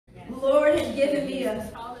Lord had given me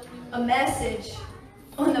a message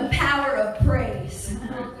on the power of praise.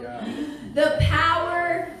 The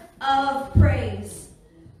power of praise.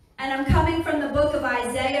 And I'm coming from the book of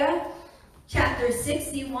Isaiah, chapter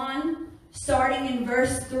 61, starting in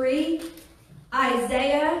verse 3.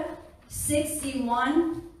 Isaiah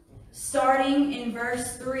 61, starting in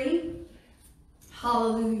verse 3.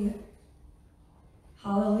 Hallelujah.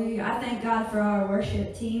 Hallelujah. I thank God for our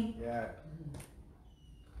worship team. Yeah.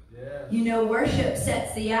 You know, worship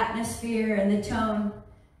sets the atmosphere and the tone.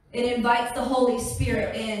 It invites the Holy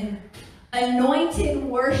Spirit in. Anointed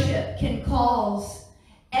worship can cause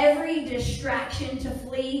every distraction to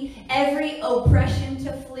flee, every oppression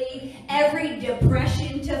to flee, every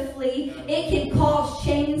depression to flee. It can cause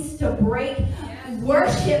chains to break.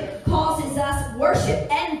 Worship causes us,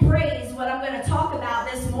 worship and praise, what I'm going to talk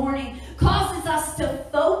about this morning, causes us to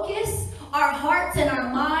focus our hearts and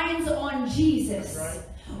our minds on Jesus. Right.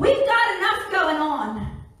 We've got enough going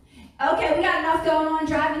on. Okay, we got enough going on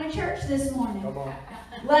driving to church this morning. Come on.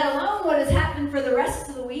 Let alone what has happened for the rest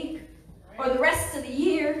of the week, or the rest of the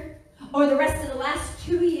year, or the rest of the last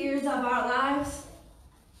 2 years of our lives.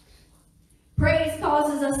 Praise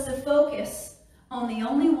causes us to focus on the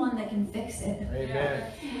only one that can fix it.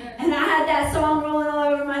 Amen. And I had that song rolling all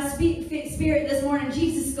over my spirit this morning.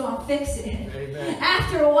 Jesus is going to fix it. Amen.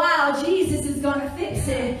 After a while, Jesus is going to fix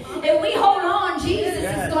it. If we hold on, Jesus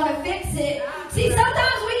is going to fix it. See,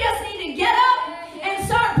 sometimes we just need to get up and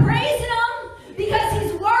start praising Him because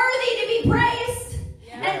He's worthy to be praised.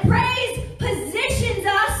 And praise positions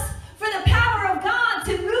us for the power of God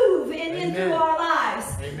to move in and through our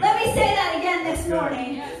lives. Amen. Let me say that again this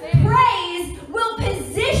morning. Praise will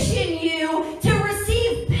position you to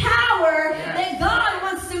receive power that God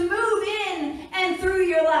wants to move in and through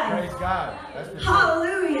your life. Praise God. That's the truth.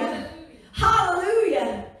 Hallelujah.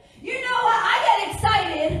 Hallelujah. You know what? I get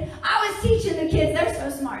excited. I was teaching the kids. They're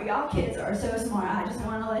so smart. Y'all kids are so smart. I just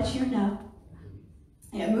want to let you know.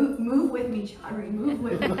 Yeah, move with me, Chari. Move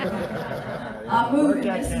with me. I'm moving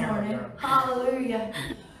this morning. Hallelujah.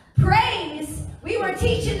 Praise. We were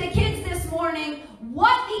teaching the kids this morning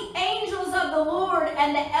what the angels of the Lord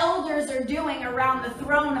and the elders are doing around the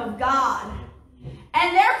throne of God.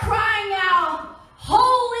 And they're crying out,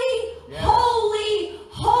 holy, holy,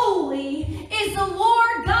 holy is the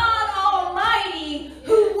Lord God Almighty,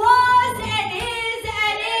 who was and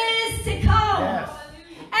is to come. Yes.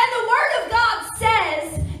 And the Word of God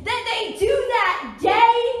says that they do that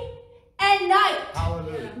day and night.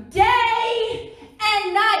 Hallelujah. Day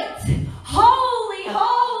and night. Holy,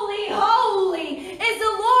 holy, holy is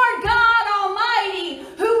the Lord God Almighty,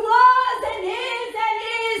 who was and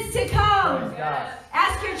is to come. Praise God.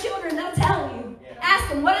 Ask your children, they'll tell you. Ask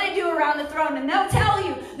them, what do they do around the throne? And they'll tell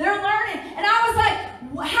you. They're learning. And I was like,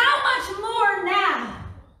 how much more now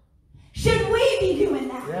should we be doing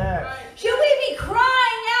that? Yes. Should we be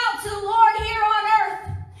crying out to the Lord here on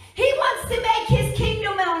earth? He wants to make His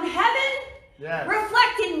kingdom on heaven, Yes.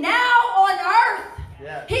 reflected now on earth.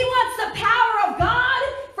 Yes. He wants the power of God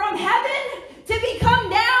from heaven to become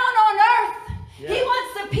down on earth. Yes. He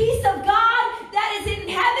wants the peace of God that is in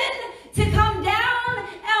heaven to come down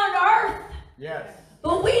on earth. Yes.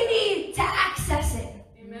 But we need to access it.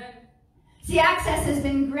 Amen. See, access has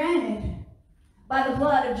been granted by the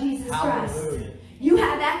blood of Jesus Christ. Hallelujah. You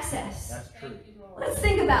have access. That's true. Let's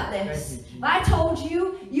think about this. Thank you, Jesus. If I told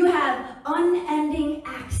you you have unending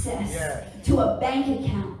access Yes. to a bank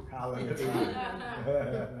account,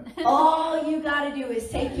 Hallelujah. all you got to do is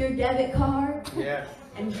take your debit card Yes.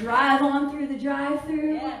 and drive on through the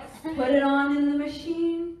drive-thru, put it on in the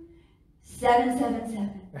machine,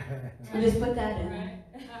 777, and just put that in.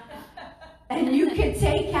 And you can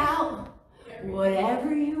take out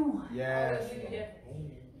whatever you want. Yes.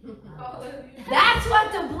 That's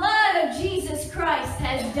what the blood of Jesus Christ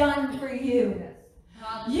has done for you.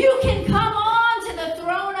 You can come on to the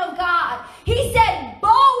throne of God. He said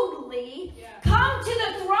boldly, come to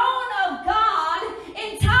the throne of God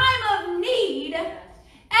in time of need.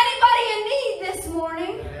 Anybody in need this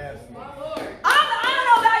morning? Yes. I don't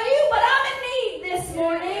know about you, but I'm in need this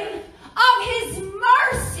morning of His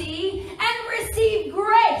mercy and receive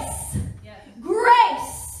grace.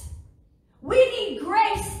 Grace. We need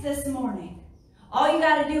grace this morning. All you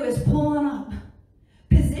got to do is pull on up.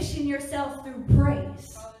 Position yourself through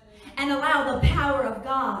praise and allow the power of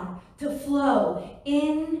God to flow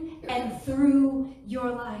in and through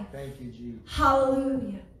your life. Thank you, Jesus.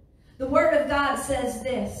 Hallelujah. The Word of God says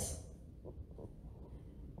this.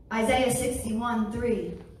 Isaiah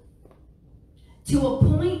 61:3. To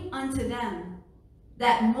appoint unto them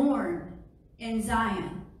that mourn in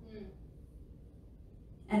Zion.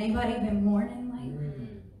 Anybody been mourning lately?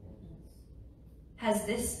 has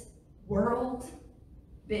this world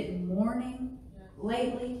been mourning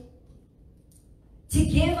lately? To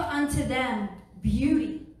give unto them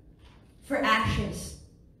beauty for ashes.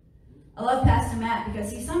 I love Pastor Matt because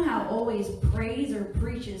he somehow always prays or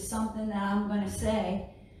preaches something that I'm going to say.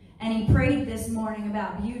 And he prayed this morning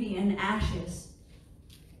about beauty and ashes.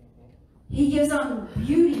 He gives on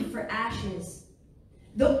beauty for ashes.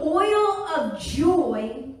 The oil of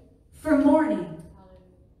joy for mourning.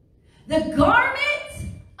 The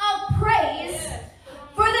garment of praise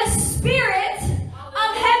for the spirit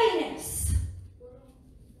of heaviness.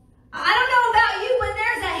 I don't know about you, but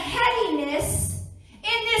there's a heaviness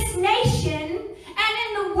in this nation and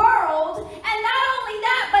in the world, and not only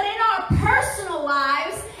that, but in our personal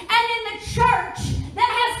lives and in the church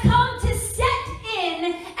that has come to set in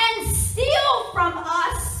and steal from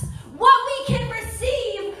us what we can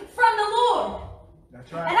receive from the Lord.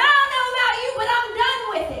 That's right. And I don't know about you, but I'm done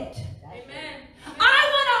with it. Amen. I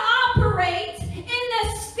want to operate in the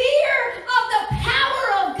sphere of the power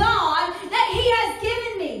of God that He has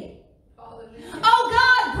given me. Oh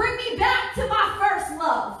God, bring me back to my first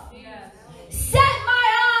love. Yes. Set my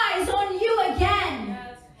eyes on you again.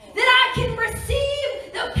 Yes. That I can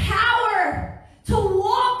receive the power to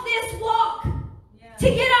walk this walk. Yes. To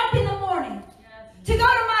get up in the morning. Yes. To go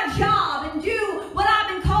to my job and do what I've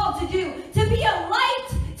been called to do. To be a light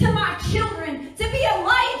to my children. To be a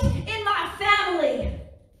light in my family.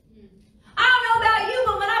 I don't know about you,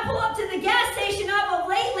 but when I pull up to the gas station of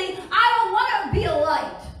lately, I don't want to be a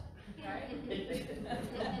light.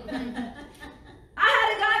 I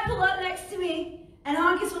had a guy pull up next to me and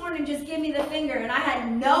honk his horn and just give me the finger, and I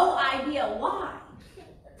had no idea why.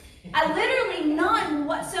 I literally none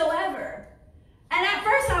whatsoever. And at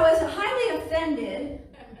first I was highly offended.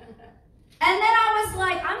 And then I was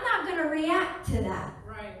like, I'm not going to react to that.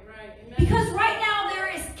 Right. Amen. Because right now there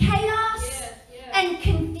is chaos Yes. and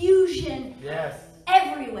confusion Yes.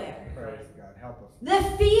 everywhere. Praise God. Help us.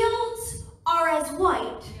 The fields are as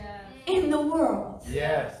white Yes. in the world.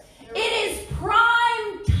 Yes. It is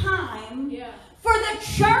prime time Yeah. for the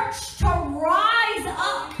church to rise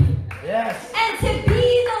up Yes. and to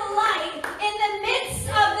be the light in the midst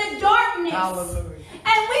of the darkness. Hallelujah.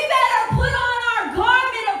 And we better put on our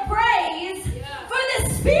garment of praise for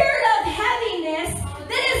the spirit of heaviness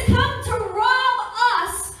that has come to rob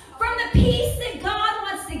us from the peace that God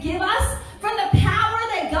wants to give us, from the power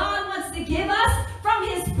that God wants to give us, from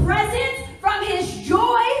His presence, from His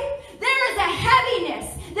joy. There is a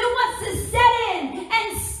heaviness that wants to set in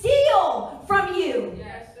and steal from you.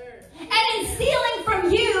 Yes, sir. And in stealing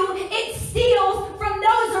from you, it steals from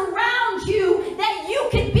those around you that you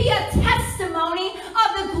can be a testimony of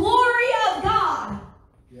the glory of God.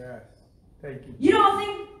 Yes. Thank you. You don't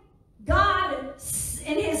think God,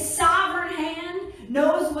 in His sovereign hand,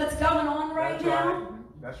 knows what's going on right That's now?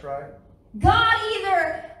 right. That's right. God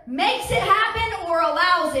either makes it happen or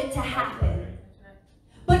allows it to happen.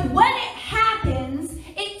 But when it happens,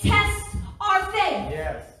 it tests our faith.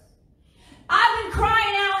 Yes. I've been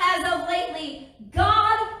crying out as of lately,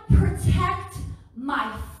 God, protect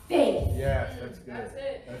my faith. Yes. That's good. That's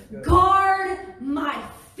it. That's good. Guard my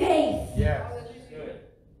faith. Yes. Good.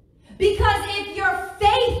 Because if your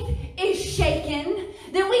faith is shaken,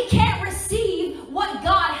 then we can't receive what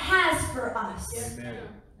God has for us. Amen.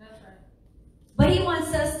 That's right. But He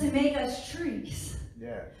wants us to make us trees.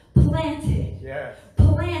 Yes. Planted. Yes.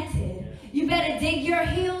 Planted. You better dig your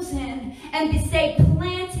heels in and stay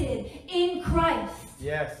planted in Christ.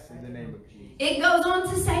 Yes. In the name of Jesus. It goes on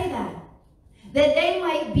to say that they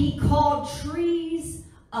might be called trees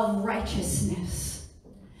of righteousness,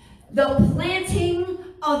 the planting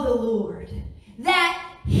of the Lord,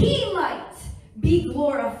 that He might be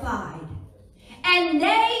glorified. And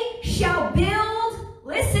they shall build,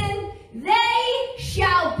 listen, they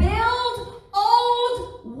shall build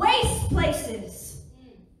old waste places.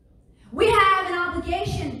 We have an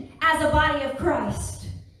obligation as a body of Christ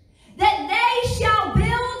that they shall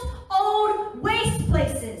build old waste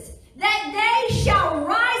places, that they shall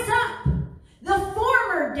rise up the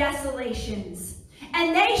former desolations,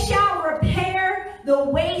 and they shall repair the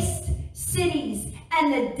waste cities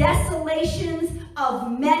and the desolations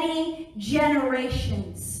of many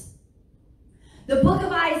generations. The book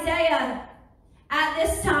of Isaiah at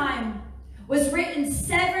this time was written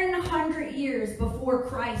 700 years before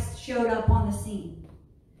Christ showed up on the scene.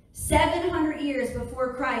 700 years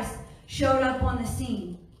before Christ showed up on the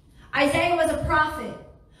scene. Isaiah was a prophet.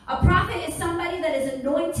 A prophet is somebody that is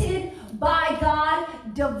anointed by God,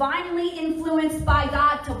 divinely influenced by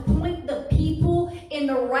God to point the people in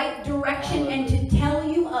the right direction and to tell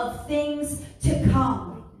you of things to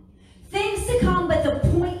come. Things to come, but to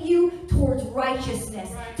point you towards righteousness.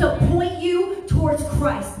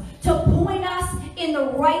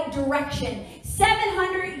 right direction.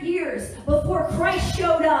 700 years before Christ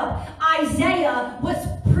showed up, Isaiah was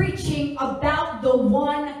preaching about the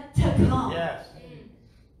one to come. Yes.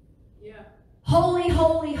 Yeah. Holy,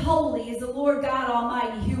 holy, holy is the Lord God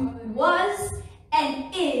Almighty, who was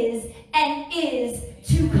and is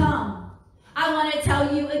to come. I want to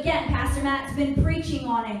tell you again, Pastor Matt's been preaching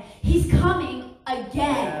on it. He's coming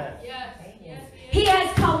again. Yes. Yes. He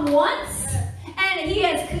has come once, and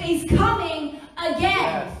he's coming again.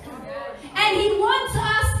 Yes. And he wants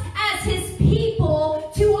us as his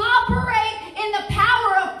people to operate in the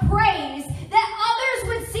power of praise, that others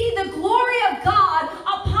would see the glory of God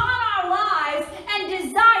upon our lives and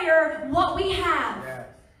desire what we have. Yes.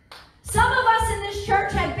 Some of us in this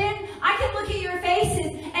church have been, I can look at your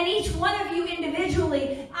faces, and each one of you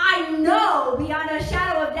individually, I know beyond a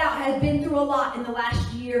shadow of doubt, has been through a lot in the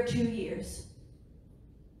last year, 2 years.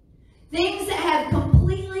 Things that have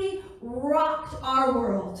completely rocked our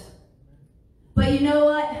world. But you know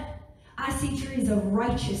what? I see trees of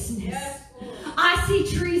righteousness. Yes. I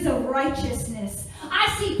see trees of righteousness.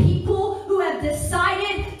 I see people who have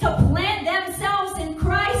decided to plant themselves in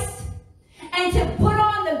Christ and to put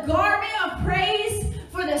on the garment of praise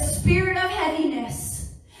for the spirit of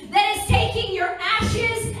heaviness. That is taking your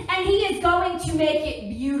ashes and he is going to make it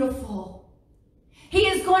beautiful. He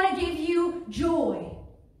is going to give you joy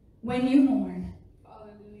when you mourn.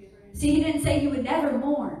 See, he didn't say you would never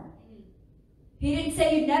mourn. He didn't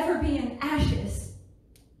say you'd never be in ashes.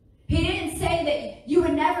 He didn't say that you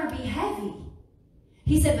would never be heavy.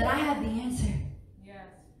 He said, but I have the answer. Yes.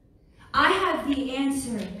 I have the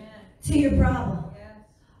answer Amen. to your problem. Yes.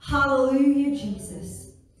 Hallelujah,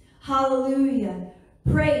 Jesus. Hallelujah.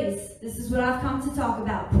 Praise, this is what I've come to talk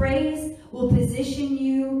about. Praise will position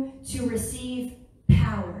you to receive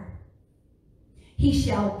power. He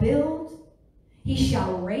shall build, he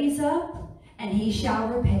shall raise up, and he shall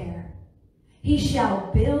repair. He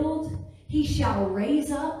shall build, he shall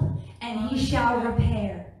raise up, and he shall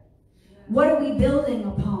repair. What are we building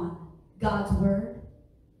upon? God's word.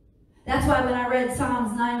 That's why when I read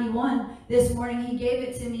Psalms 91 this morning, he gave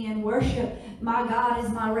it to me in worship. My God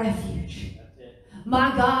is my refuge.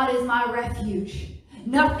 My God is my refuge.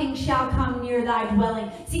 Nothing shall come near thy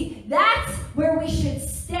dwelling. See, that's where we should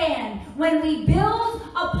stand. When we build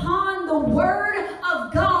upon the word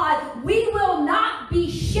of God, we will not be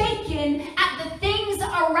shaken at the things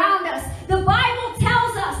around us. The Bible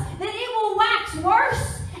tells us that it will wax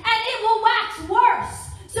worse and it will wax worse.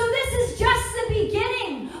 So this is just the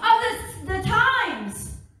beginning of the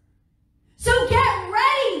times. So get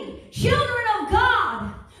ready, children of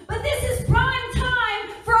God. But this is prime time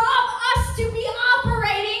for us to be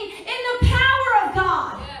operating in the power of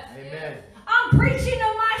God. Yes. Amen. I'm preaching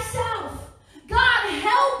to myself. God,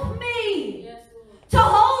 help me Yes, Lord. to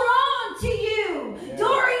hold on to you Yeah.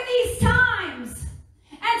 during these times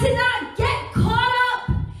and to not get caught up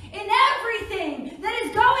in everything that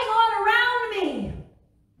is going on around me,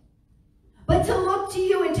 but to look to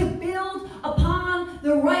you and to build upon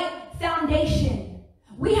the right foundation.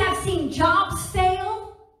 We have seen jobs fail.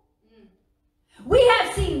 We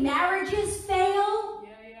have seen marriages fail.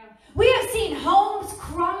 Yeah. We have seen homes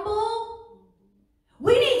crumble.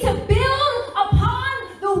 We need to build upon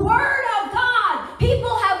the word of God.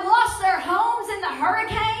 People have lost their homes in the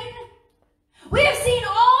hurricane. We have seen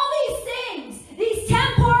all these things, these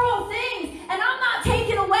temporal things, and I'm not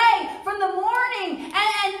taking away from the mourning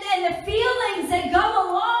and the feelings that go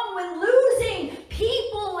along with losing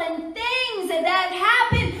people and things that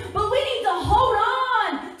happen, but we need to hold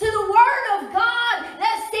on to the word of God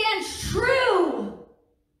that stands true,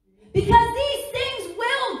 because these things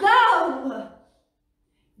will go.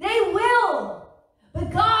 They will.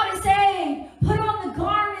 But God is saying, put on the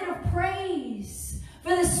garment of praise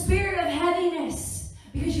for the spirit of heaviness,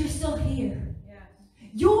 because you're still here. Yes.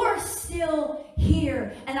 You're still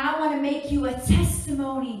here, and I want to make you a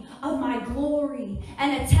testimony of my glory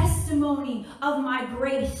and a testimony of my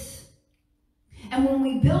grace. And when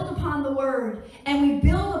we build upon the word and we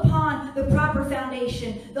build upon the proper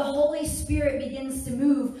foundation, the Holy Spirit begins to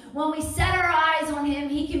move. When we set our eyes on him,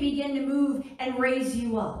 he can begin to move and raise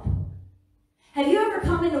you up. Have you ever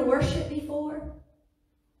come into worship before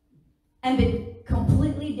and been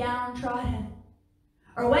completely downtrodden?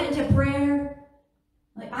 Or went into prayer,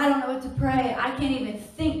 like, I don't know what to pray. I can't even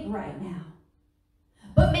think right now.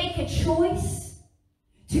 But make a choice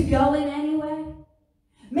to go in anyway.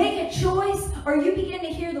 Make a choice, or you begin to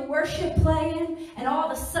hear the worship playing, and all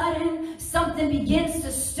of a sudden, something begins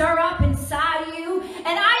to stir up inside you. And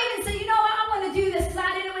I even say, you know what, I'm going to do this, because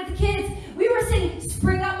I did it with the kids. We were singing,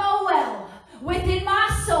 spring up, oh well, within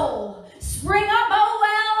my soul. Spring up,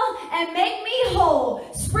 oh well, and make me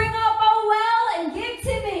whole.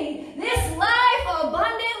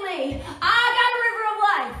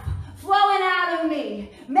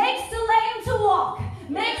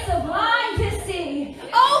 makes the blind to see,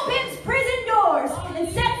 opens prison doors, and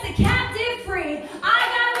sets the captive free. I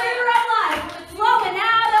got a river of life flowing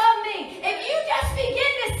out of me. If you just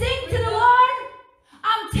begin to sing to the Lord,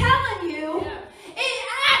 I'm telling you, it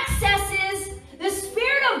accesses the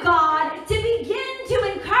Spirit of God to begin to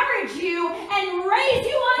encourage you and raise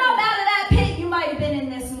you on up out of that pit you might have been in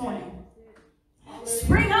this morning.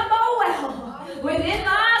 Spring up, oh well, within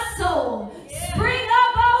my soul. Spring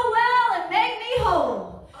up, oh well, and make me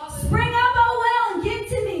whole. Spring up, oh well, and give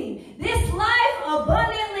to me this life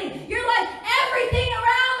abundantly. You're like, everything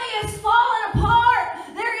around me is falling apart.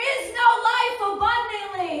 There is no life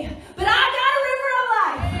abundantly. But I got a river of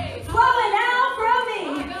life flowing out from me.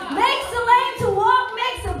 Makes the lame to walk,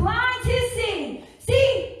 makes the blind to see. See,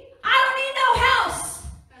 I don't need no house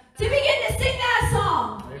to begin to sing that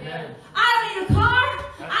song. Amen. I don't need a car.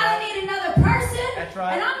 I don't need another person. That's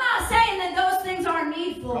right. And I'm not saying that those things aren't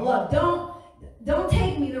needful. Come Look, on. don't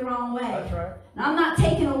take me the wrong way. That's right. And I'm not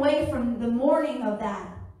taking away from the mourning of that.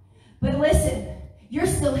 But listen, you're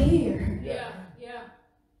still here. Yeah.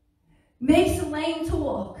 Makes the lame to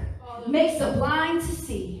walk. Makes the blind to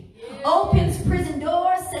see. Opens prison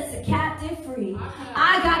doors, sets the captive free.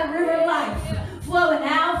 I got a river of life flowing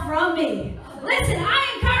out from me. Listen, I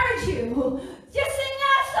encourage you. Just sing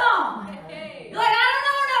that song. You're like, I don't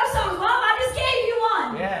know no songs, Mom. I just gave you one.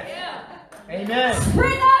 Yes. Amen.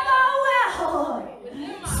 Spring up, oh well.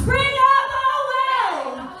 Spring up, oh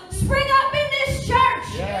well. Spring up in this church.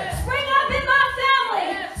 Yes. Spring up in my family.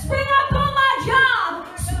 Spring up on my job.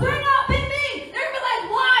 Spring up in me. They're going to be like,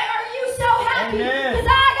 why are you so happy? Amen. Because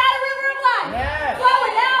I got a river of life Yes.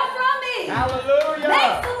 flowing out from me. Hallelujah.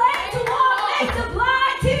 Makes the lame to walk, makes the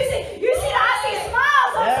blind to see. You see, I see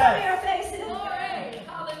smiles on some of your faces.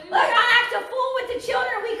 Look, I act a fool with the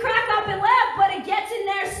children. We crack up and laugh, but it gets in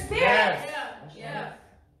their spirit. Yes.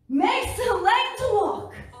 Makes the lame to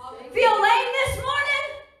walk. Feel lame this morning?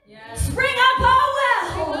 Spring up, oh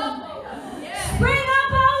well. Spring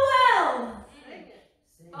up, oh well.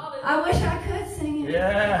 I wish I could sing it.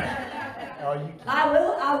 Yeah. Oh, you can.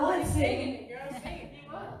 I would sing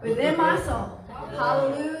within my soul.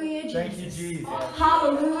 Hallelujah, Jesus. Thank you, Jesus.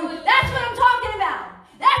 Hallelujah. That's what I'm talking about.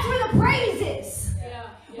 That's where the praise is.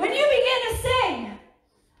 When you begin to sing,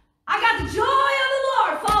 I got the joy of the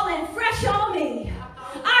Lord falling fresh on me.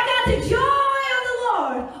 I got the joy of the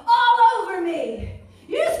Lord all over me.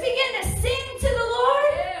 You just begin to sing to the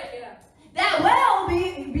Lord. That well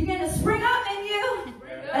will begin to spring up in you.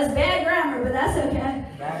 That's bad grammar, but that's okay.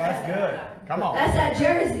 No, that's good. Come on. That's that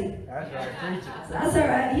Jersey. That's right. Preach it. That's all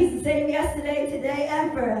right. He's the same yesterday, today,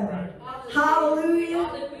 and forever.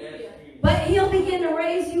 Hallelujah. But he'll begin to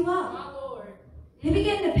raise you up. He'll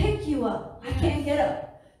begin to pick you up. I can't get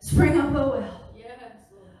up. Spring up, oh well.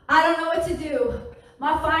 I don't know what to do.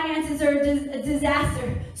 My finances are a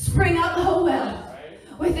disaster. Spring up, oh well.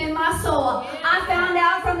 Within my soul, I found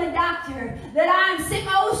out from the doctor that I'm sick.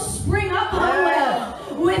 Oh, spring up, oh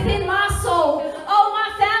well. Within my soul. Oh, my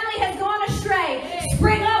family has gone astray.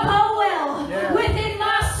 Spring up, oh well. Within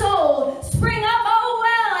my soul. Spring up, oh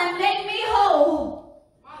well, and make me whole.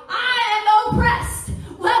 I am oppressed.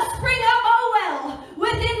 Well, spring up, oh well,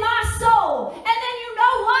 within my soul. And then you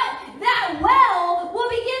know what? That well will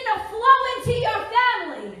begin to flow into your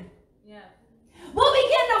family. Will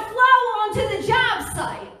begin to flow onto the job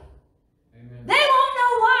site. Amen. They won't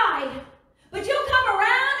know why, but you'll come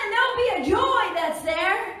around and there'll be a joy that's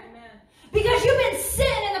there. Amen. Because you've been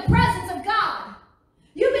sitting in the presence of God.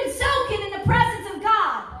 You've been soaking in the presence of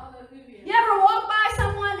God. Hallelujah. You ever walk by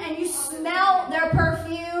someone and you smell their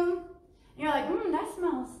perfume? And you're like, that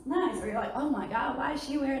smells nice. Or you're like, oh my God, why does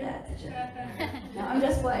she wear that today? No, I'm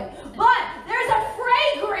just playing. But there's a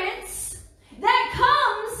fragrance that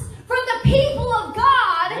comes from the people of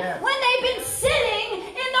God when they've been sitting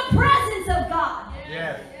in the presence of God.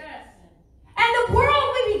 Yes. And the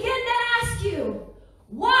world will begin to ask you,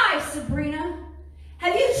 why, Sabrina?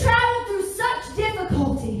 Have you traveled through such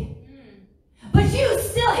difficulty? But you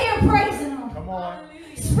still here praising Him. Come on.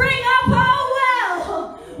 Spring up, oh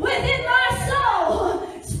well, within my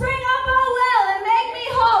soul. Spring up, oh well, and make me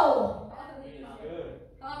whole.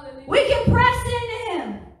 We can press into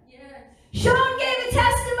Him. Sean gave a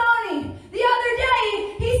testimony the other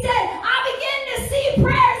day. He said, I begin to see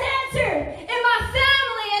prayers answered in my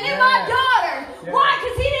family and in my daughter. Why?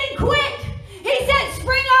 Because he didn't quit. He said,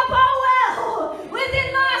 spring up, oh well, within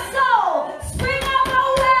my soul. Spring up,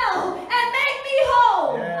 oh well, and make me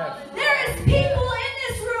whole. There is people in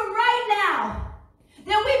this room right now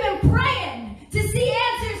that we've been praying to see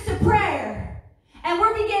answers to prayer. And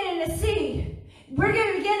we're beginning to see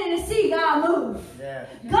God move.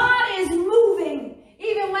 God is moving.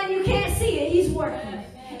 Even when you can't see it, He's working.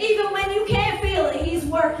 Even when you can't feel it, he's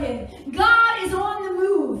working. God is on the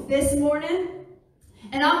move this morning.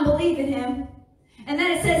 And I'm believing him. And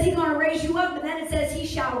then it says he's going to raise you up. And then it says he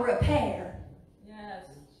shall repair. Yes.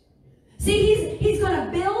 See, he's going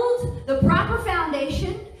to build the proper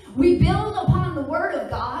foundation. We build upon the word of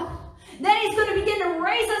God. Then he's going to begin to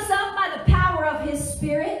raise us up by the power of his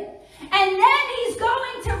Spirit. And then he's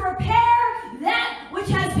going to repair that which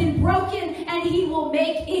has been broken, and he will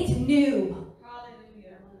make it new.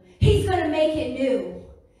 Hallelujah. He's going to make it new.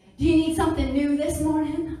 Do you need something new this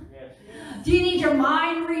morning? Yes. Do you need your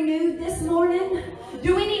mind renewed this morning?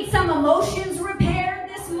 Do we need some emotions repaired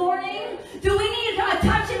this morning? Do we need a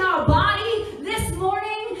touch in our body this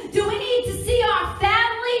morning? Do we need to see our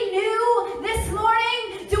family new this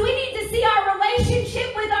morning? Do we need to see our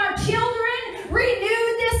relationship with our children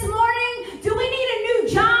renewed this morning? Do we need a new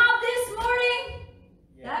job this morning?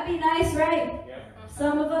 That'd be nice, right? Yeah.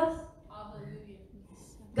 Some of us. Hallelujah.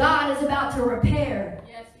 God is about to repair.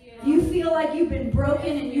 Yes, he is. You feel like you've been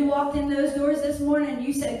broken and you walked in those doors this morning and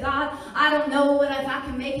you said, God, I don't know if I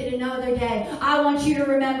can make it another day. I want you to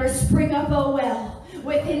remember, spring up, oh well,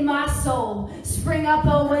 within my soul. Spring up,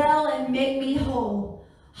 oh well, and make me whole.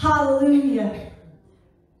 Hallelujah.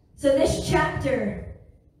 So this chapter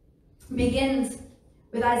begins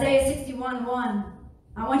with Isaiah 61:1.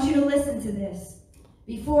 I want you to listen to this.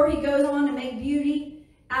 Before he goes on to make beauty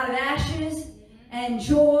out of ashes and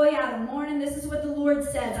joy out of mourning, this is what the Lord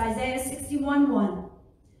says, Isaiah 61:1.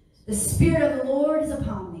 The Spirit of the Lord is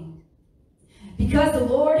upon me, because the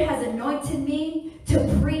Lord has anointed me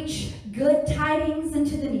to preach good tidings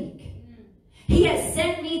unto the meek. He has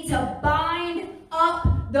sent me to bind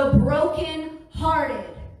up the brokenhearted.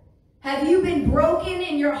 Have you been broken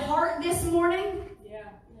in your heart this morning? Yeah.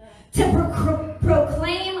 To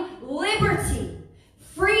proclaim liberty,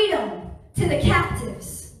 freedom to the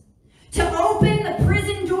captives, to open the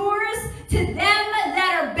prison doors to them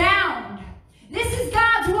that are bound. This is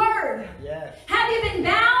God's word. Yes. Have you been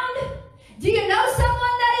bound? Do you know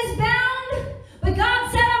someone that is bound? But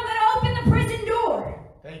God said, I'm going to open the prison door.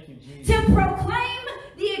 Thank you, Jesus. To proclaim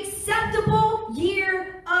the acceptable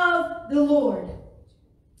year of the Lord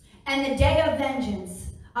and the day of vengeance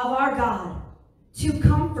of our God, to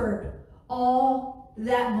comfort all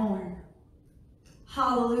that mourn.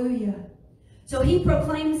 Hallelujah. So he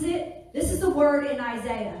proclaims it. This is the word in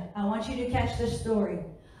Isaiah. I want you to catch this story.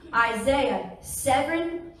 Isaiah,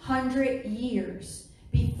 700 years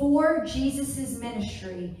before Jesus'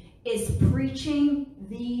 ministry, is preaching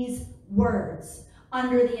these words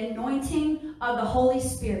under the anointing of the Holy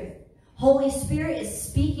Spirit. Holy Spirit is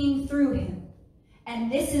speaking through him.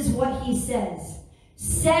 And this is what he says.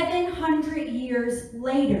 700 years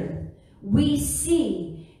later, we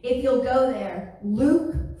see, if you'll go there,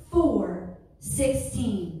 Luke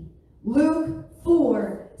 4:16. Luke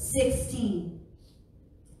 4:16.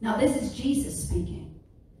 Now this is Jesus speaking.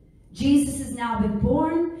 Jesus has now been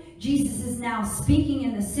born. Jesus is now speaking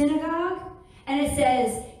in the synagogue. And it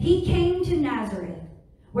says, he came to Nazareth,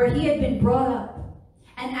 where he had been brought up.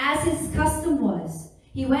 And as his custom was,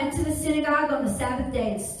 he went to the synagogue on the Sabbath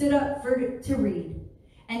day and stood up to read.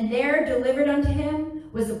 And there delivered unto him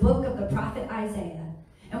was a book of the prophet Isaiah.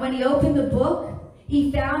 And when he opened the book,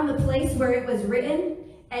 he found the place where it was written.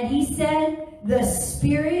 And he said, the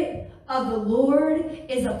Spirit of the Lord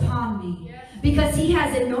is upon me. Yes. Because he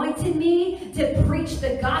has anointed me to preach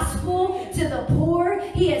the gospel to the poor.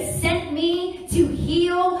 He has sent me to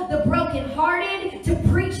heal the brokenhearted, to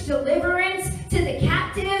preach deliverance to the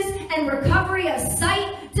captives and recovery of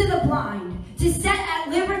sight to the blind, to set at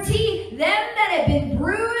liberty them that have been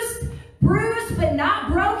bruised but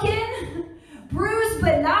not broken, bruised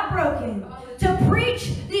but not broken, to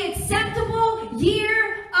preach the acceptable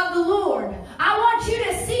year of the Lord. I want you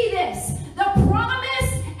to see this. The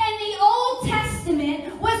promise in the Old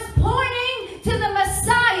Testament was pointing to the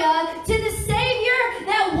Messiah, to the Savior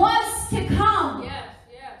that was to come. Yes,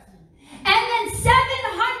 yes. And then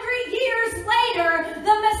 700 years later,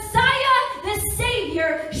 the Messiah, the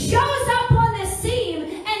Savior, shows up on the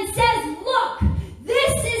scene and says, look,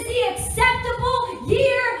 this is the acceptable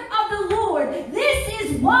year of the Lord. This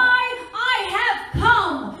is why I have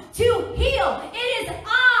come to heal. It is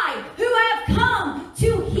I who have come to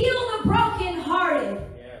heal the brokenhearted,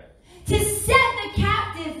 to set the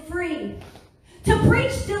captive free, to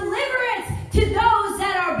preach deliverance to those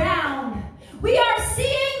that are bound. We are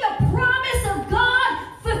seeing the promise of God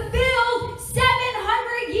fulfilled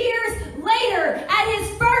 700 years later at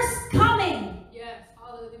his first coming. Yes,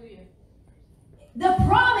 hallelujah. The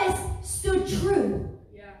promise stood true.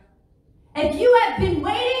 Yeah. If you have been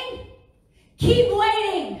waiting, keep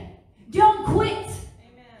waiting. Don't quit.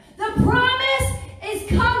 Amen. The promise is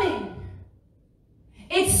coming.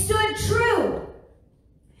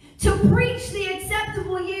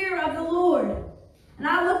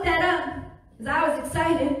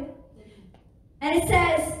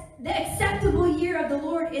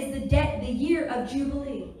 is the year of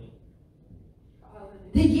Jubilee.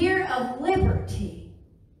 The year of liberty.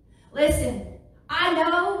 Listen, I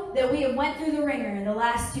know that we have went through the ringer in the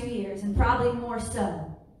last 2 years, and probably more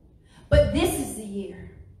so. But this is the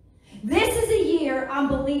year. This is a year I'm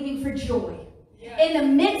believing for joy. In the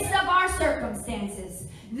midst of our circumstances.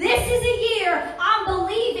 This is a year I'm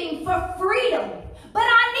believing for freedom. But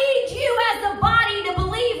I need you as the body to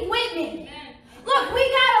believe with me. Look,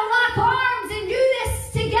 we got to lock arms and do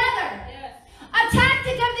this together. A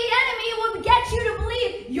tactic of the enemy will get you to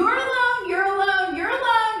believe you're alone, you're alone, you're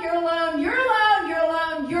alone, you're alone, you're alone, you're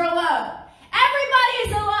alone, you're alone. Everybody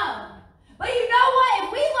is alone. But you know what?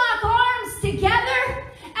 If we lock arms together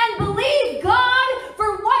and believe God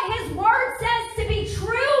for what His Word says to be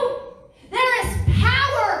true, there is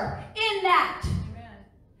power in that.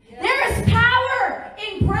 There is power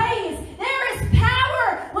in praise. There is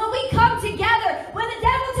power when we come together. When the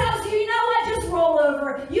devil tells you, you know what, just roll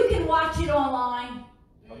over. You can watch it online.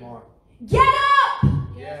 Come on. Get up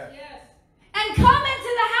Yes. and come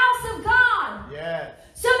into the house of God. Yes.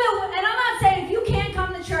 So that, and I'm not saying if you can't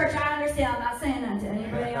come to church, I understand. I'm not saying that to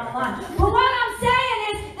anybody online. But what I'm saying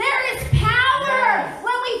is there is power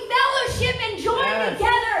when we fellowship and join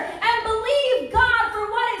together and believe God for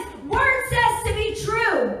what His Word says to be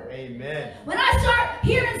true. Amen. When I start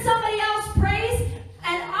hearing somebody else praise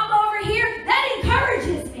and I'm over here, that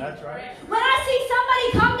encourages me. That's right. When I see somebody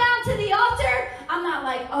come down to the altar, I'm not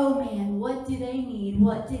like, oh man, what do they need?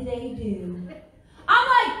 What did they do? I'm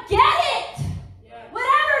like, get it!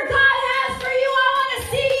 Whatever God has for you, I want to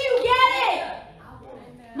see you get it.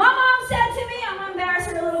 My mom said to me, I'm going to embarrass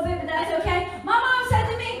her a little bit, but that's okay. My mom said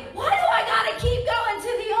to me, why do I got to keep going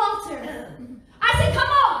to the altar? I said, come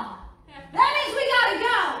on. That means we got to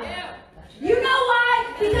go. You know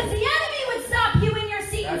why? Because the enemy would stop you in your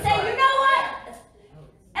seat and say, you know what?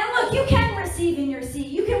 And look, you can receive in your seat.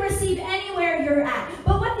 You can receive anywhere you're at.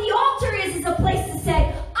 But what the altar is a place to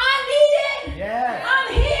say, I need it. Yes.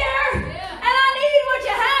 I'm here. And I need what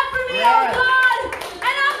you have for me, oh God.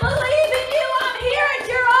 And I'm believing you. I'm here at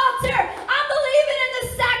your altar. I'm believing in the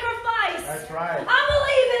sacrifice. That's right. I'm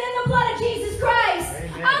believing in the blood of Jesus Christ.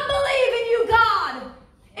 Amen. I'm believing you, God.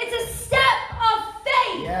 It's a step of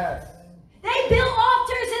faith. Yes. They built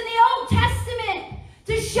altars in the Old Testament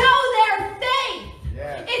to show their faith.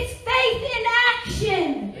 Yes. It's faith in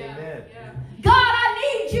action. Amen. God, I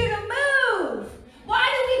need you to move. Why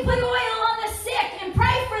do we put oil on the sick and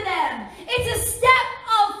pray for them? It's a step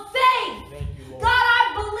of faith. Thank you, Lord. God, I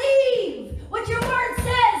believe what your word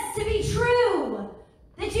says to be true.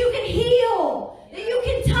 That you can heal, that you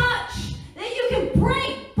can touch, that you can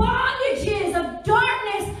break bondages of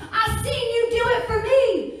darkness. I've seen you do it for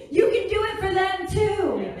me. You can do it for them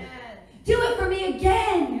too. Amen. Do it for me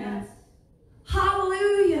again. Yes.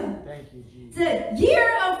 Hallelujah. Thank you, Jesus. It's a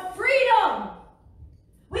year of freedom.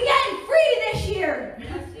 We're getting free this year.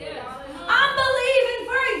 I'm believing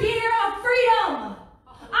for a year of freedom.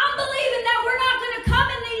 I'm believing that we're not going to come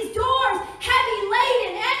in these doors heavy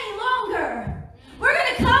laden any longer. We're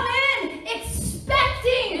going to come in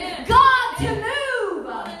expecting God to move.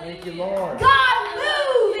 Thank you, Lord. God,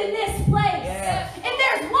 move in this place. Yes. If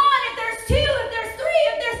there's one, if there's two, if there's three,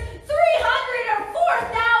 if there's 300 or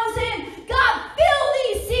 4,000, God, fill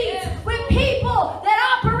these seats with people that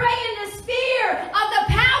operate in the sphere of the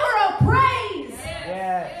power of praise.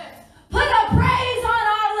 Yes. Put a praise on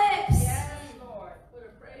our lips.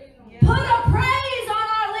 Put a praise on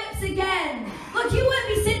our lips again. Look, you wouldn't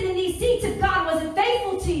be sitting in these seats if God wasn't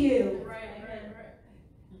faithful to you.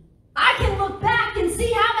 I can look back and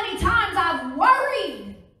see how many times I've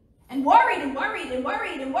worried and worried and worried and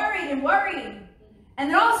worried and worried and worried. And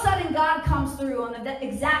then all of a sudden God comes through on the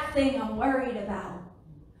exact thing I'm worried about.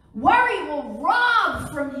 Worry will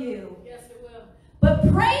rob from you. Yes, it will. But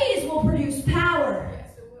praise will produce power.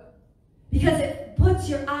 Yes, it will. Because it puts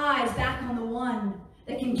your eyes back on the one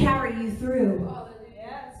that can carry you through.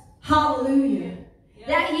 Yes. Hallelujah. Yes.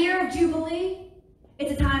 That year of Jubilee,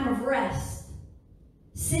 it's a time of rest.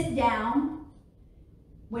 Sit down.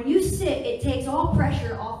 When you sit, it takes all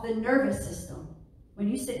pressure off the nervous system. When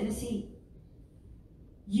you sit in a seat,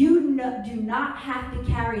 you do not have to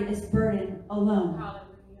carry this burden alone. Hallelujah.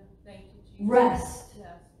 Thank you, Jesus. Rest. Yes.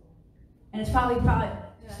 And it's probably,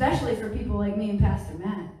 especially for people like me and Pastor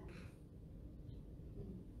Matt.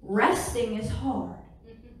 Resting is hard.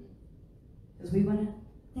 Because we want to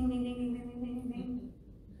ding, ding, ding, ding, ding, ding, ding, ding.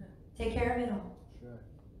 Take care of it all. Sure.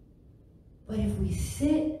 But if we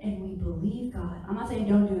sit and we believe God, I'm not saying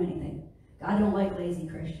don't do anything. God don't like lazy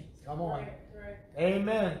Christians. Come on. Right.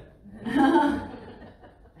 Amen.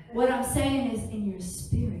 What I'm saying is in your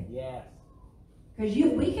spirit. Yes. Because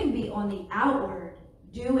we can be on the outward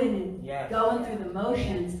doing doing and Yes. going through the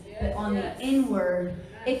motions, but Yes, on yes. the inward,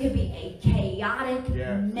 it could be a chaotic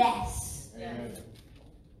Yes. mess. Amen.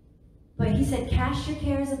 But he said, cast your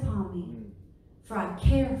cares upon me, for I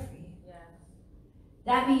care for you. Yes.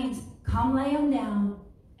 That means come lay them down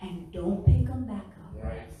and don't pick them back up.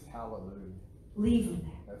 Yes. Hallelujah. Leave them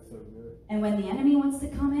there. That's so good. And when the enemy wants to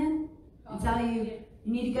come in and tell you,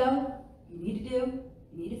 you need to go, you need to do,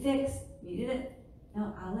 you need to fix, you need to...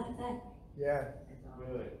 No, I left that. Yeah.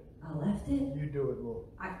 Good. I left it. You do it, Lord.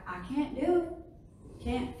 I can't do it.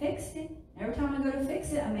 Can't fix it. Every time I go to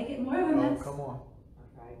fix it, I make it more of a Oh, mess. come on.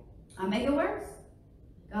 I make it worse.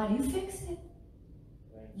 God, you fixed it.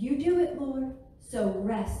 You do it, Lord. So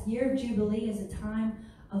rest. Year of Jubilee is a time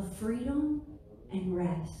of freedom and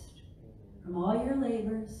rest from all your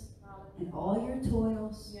labors and all your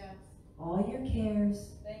toils, Yes. all your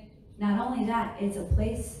cares. Thank you. Not only that, it's a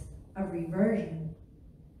place of reversion.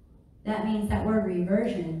 That means that word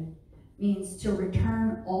reversion means to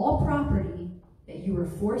return all property that you were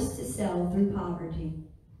forced to sell through poverty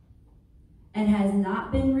and has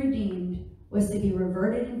not been redeemed, was to be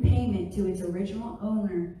reverted in payment to its original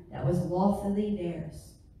owner that was lawfully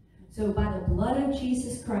theirs. So by the blood of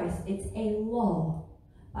Jesus Christ, it's a law.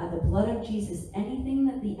 By the blood of Jesus, anything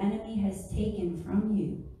that the enemy has taken from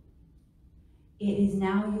you, it is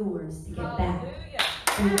now yours to get back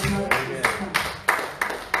through the blood of Jesus Christ.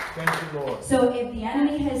 Thank you, Lord. So if the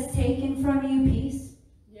enemy has taken from you peace,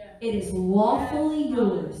 it is lawfully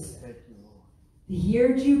yours. Thank you, Lord. The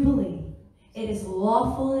year Jubilee, it is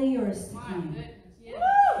lawfully yours to claim.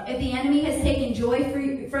 If the enemy has taken joy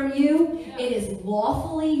from you, it is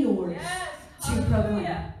lawfully yours to proclaim.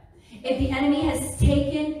 If the enemy has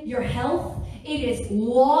taken your health, it is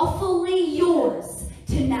lawfully yours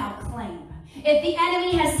to now claim. If the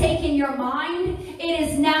enemy has taken your mind, it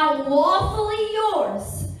is now lawfully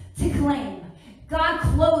yours to claim. God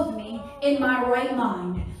clothed me in my right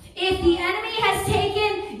mind. If the enemy has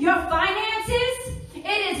taken your finances,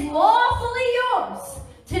 it is lawfully yours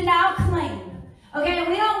to now claim. Okay,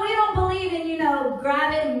 we don't believe in,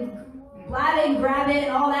 grab it and blab it and grab it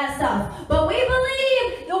and all that stuff. But we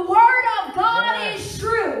believe the word of God is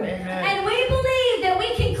true. Amen. And we believe that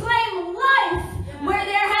we can claim life where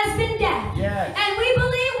there has been death. Yes. And we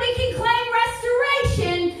believe we can claim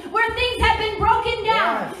restoration where things have been broken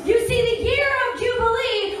down. Yes. You see, the year of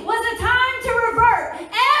Jubilee was a time to revert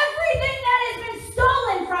everything that has been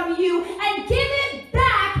stolen from you and give it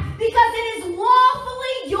back because it is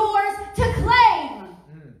lawfully yours to claim.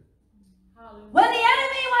 When the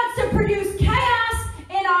enemy wants to produce chaos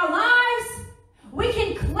in our lives, we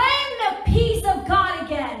can claim the peace of God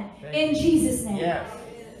again in Jesus' name. Yes.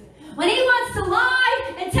 When he wants to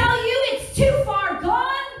lie and tell you it's too far gone,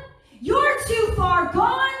 you're too far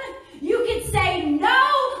gone, you can say, no,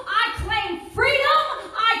 I claim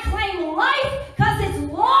freedom, I claim life, because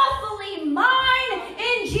it's lawfully mine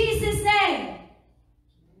in Jesus' name.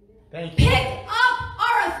 Thank you. Pick up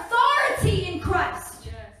our authority in Christ.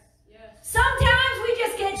 Sometimes we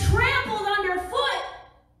just get trampled underfoot.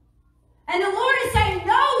 And the Lord is saying,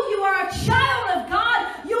 no, you are a child of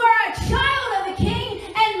God. You are a child of the King.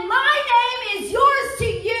 And my name is yours to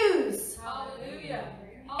use. Hallelujah.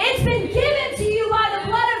 It's been given to you by the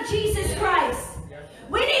blood of Jesus Christ.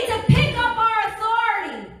 We need to pick up our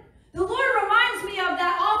authority. The Lord reminds me of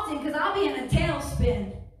that often because I'll be in a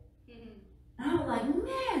tailspin. And I'm like,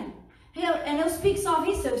 man. He'll speak soft.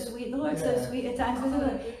 He's so sweet. The Lord's so sweet at times. He's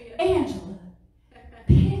like, Angela,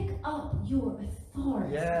 pick up your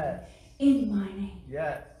authority in my name.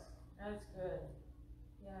 Yes. That's good.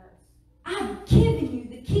 Yes. I've given you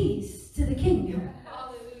the keys to the kingdom.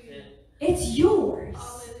 Hallelujah. It's yours.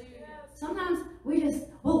 Hallelujah. Sometimes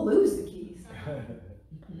we'll lose the keys.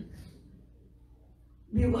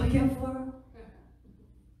 Be looking for them.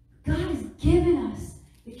 God has given us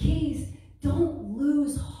the keys. Don't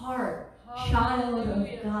lose heart, child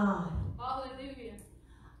of God. Hallelujah.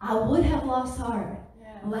 I would have lost heart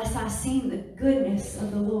unless I seen the goodness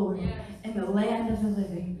of the Lord in the land of the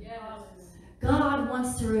living. Yes. God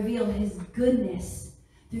wants to reveal his goodness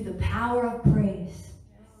through the power of praise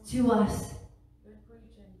to us. Good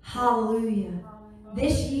preaching. Hallelujah.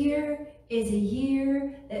 This year is a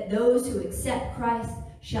year that those who accept Christ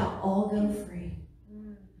shall all go free.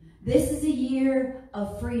 This is a year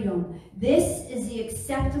of freedom. This is the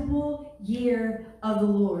acceptable year of the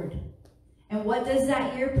Lord. And what does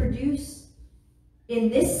that year produce? In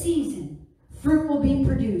this season, fruit will be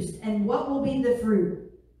produced. And what will be the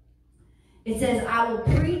fruit? It says, I will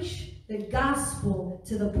preach the gospel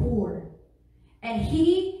to the poor. And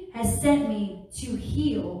he has sent me to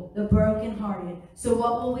heal the brokenhearted. So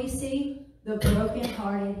what will we see? The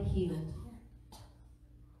brokenhearted healed.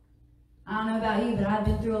 I don't know about you, but I've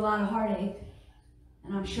been through a lot of heartache.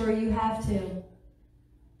 And I'm sure you have too.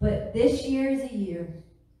 But this year is a year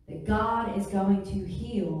that God is going to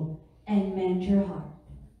heal and mend your heart.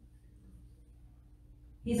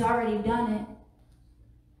 He's already done it.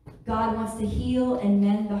 God wants to heal and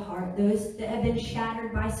mend the heart. Those that have been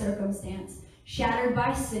shattered by circumstance, shattered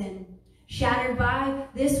by sin, shattered by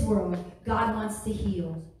this world, God wants to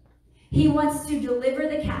heal. He wants to deliver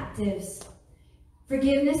the captives.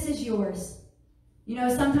 Forgiveness is yours. You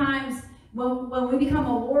know, sometimes when we become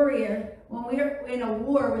a warrior, when we're in a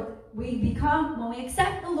war, when we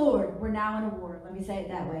accept the Lord, we're now in a war. Let me say it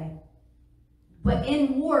that way. But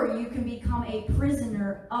in war, you can become a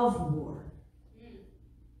prisoner of war.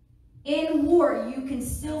 In war, you can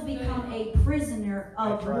still become a prisoner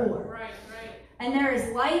of war. Right. And there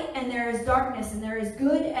is light and there is darkness and there is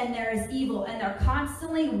good and there is evil. And they're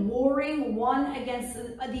constantly warring one against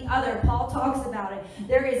the other. Paul talks about it.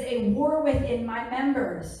 There is a war within my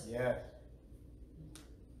members. Yes.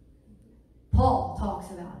 Paul talks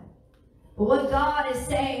about it. But what God is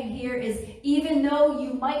saying here is, even though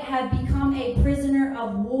you might have become a prisoner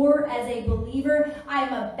of war as a believer, I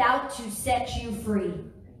am about to set you free.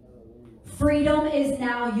 Freedom is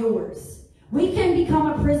now yours. We can become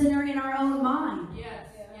a prisoner in our own mind. Yes.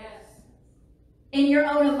 In your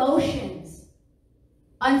own emotions.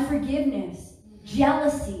 Unforgiveness.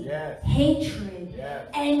 Jealousy. Yes. Hatred. Yes.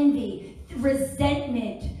 Envy.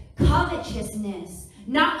 Resentment. Covetousness.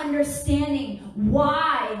 Not understanding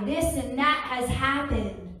why this and that has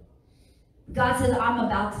happened. God says, I'm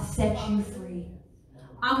about to set you free.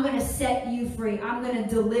 I'm going to set you free. I'm going to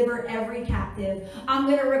deliver every captive. I'm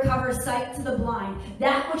going to recover sight to the blind.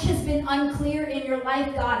 That which has been unclear in your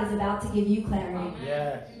life, God is about to give you clarity.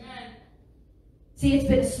 Yes. See, it's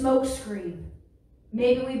been a smoke screen.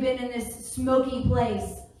 Maybe we've been in this smoky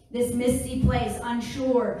place, this misty place,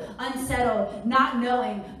 unsure, unsettled, not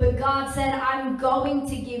knowing. But God said, I'm going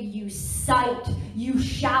to give you sight. You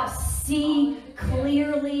shall see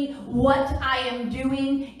clearly what I am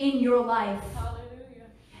doing in your life.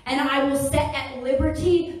 And I will set at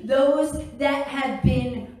liberty those that have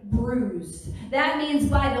been bruised. That means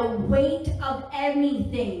by the weight of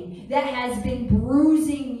anything that has been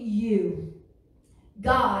bruising you,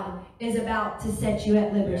 God is about to set you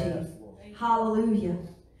at liberty. Yes. Hallelujah.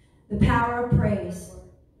 The power of praise.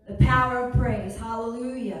 The power of praise.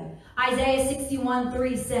 Hallelujah. Isaiah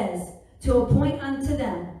 61:3 says, to appoint unto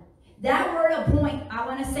them. That word appoint, I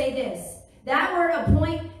want to say this. That word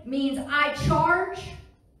appoint means I charge,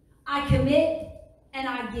 I commit, and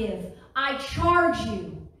I give. I charge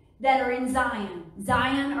you that are in Zion.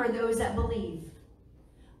 Zion are those that believe.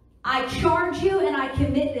 I charge you and I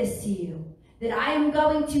commit this to you, that I am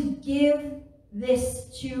going to give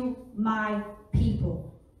this to my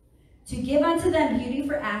people. To give unto them beauty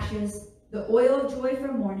for ashes, the oil of joy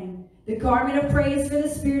for mourning, the garment of praise for the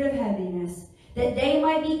spirit of heaviness, that they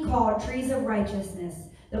might be called trees of righteousness,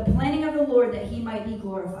 the planting of the Lord, that he might be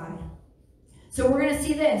glorified. So we're going to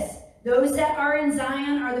see this. Those that are in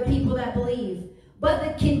Zion are the people that believe. But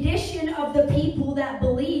the condition of the people that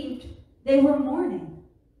believed, they were mourning.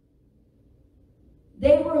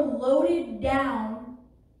 They were loaded down.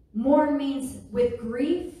 Mourn means with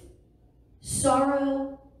grief,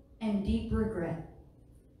 sorrow, and deep regret.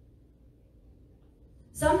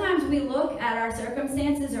 Sometimes we look at our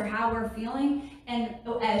circumstances or how we're feeling, and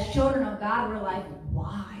as children of God, we're like,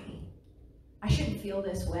 why? I shouldn't feel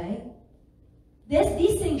this way.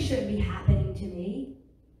 These things shouldn't be happening to me.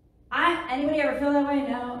 Anybody ever feel that way?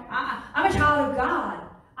 No. I'm a child of God.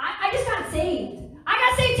 I just got saved. I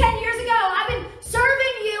got saved 10 years ago. I've been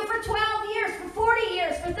serving you for 12 years, for 40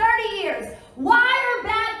 years, for 30 years. Why are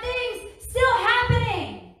bad things still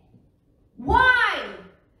happening? Why?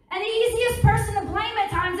 And the easiest person to blame at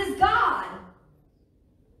times is God.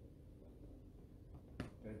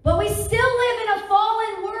 But we still live in a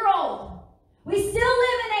fallen world. We still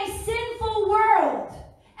live in a sinful world.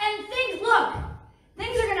 And things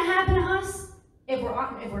are going to happen to us if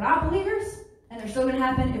we're not believers, and they're still going to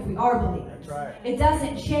happen if we are believers. That's right. It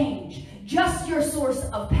doesn't change. Just your source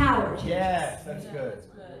of power changes. Yes, that's good.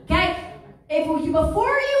 Okay? Before you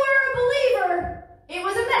were a believer, it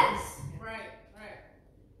was a mess. Right.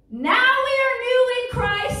 Now we are new in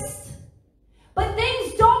Christ, but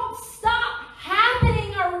things don't stop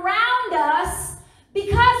happening around us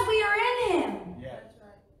because we are in Him.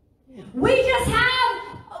 Yes. We just have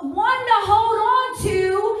one to hold on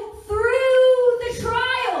to through the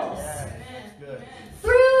trials, Yes, that's good.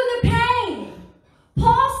 through the pain.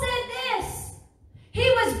 Paul said this. He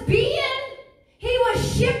was beaten. He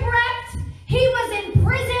was shipwrecked. He was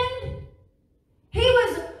imprisoned. He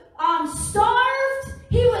was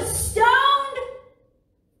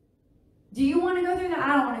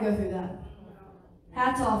want to go through that.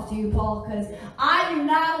 Hats off to you, Paul, because I do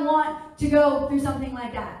not want to go through something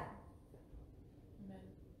like that.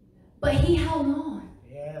 But he held on.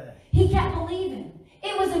 Yeah. He kept believing.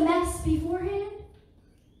 It was a mess beforehand,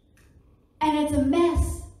 and it's a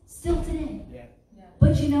mess still today. Yeah.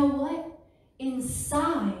 But you know what?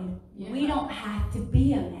 Inside, we don't have to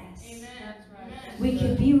be a mess. Amen. That's right. We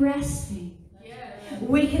can be resting. Yeah.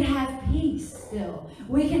 We can have peace still.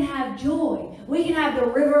 We can have joy. We can have the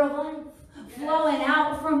river of life flowing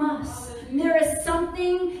out from us. There is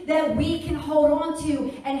something that we can hold on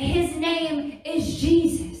to, and his name is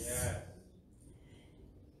Jesus. Yeah.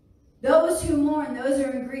 Those who mourn, those who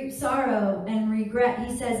are in grief, sorrow, and regret,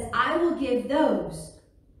 he says, I will give those.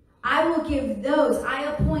 I will give those. I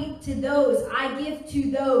appoint to those. I give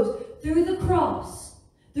to those. Through the cross,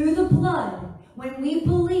 through the blood, when we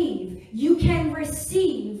believe, you can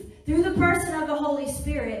receive, through the person of the Holy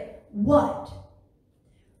Spirit, what?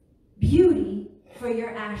 Beauty for your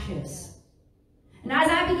ashes. And as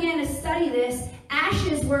I began to study this,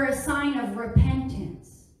 ashes were a sign of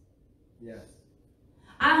repentance. Yes.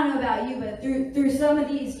 I don't know about you, but through some of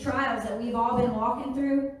these trials that we've all been walking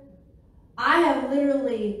through, I have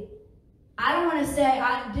literally, I don't want to say,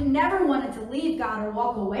 I never wanted to leave God or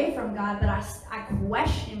walk away from God, but I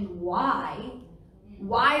questioned why.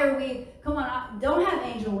 Why are we, come on, don't have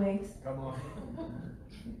angel wings. Come on.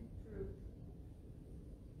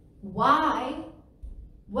 Why?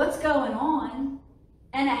 What's going on?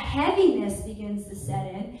 And a heaviness begins to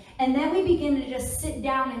set in. And then we begin to just sit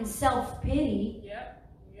down in self-pity.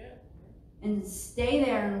 And stay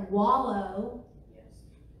there and wallow.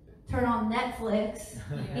 Turn on Netflix.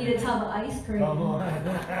 Eat a tub of ice cream. Come on.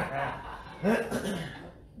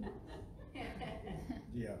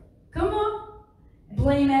 Yeah. Come on.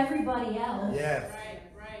 Blame everybody else. Yes.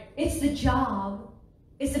 Right. It's the job.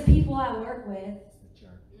 It's the people I work with.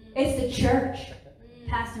 It's the church.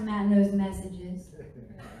 Pastor Matt knows messages.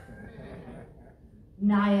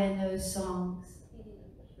 Naya knows songs.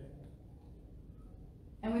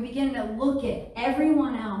 And we begin to look at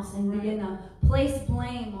everyone else and begin to place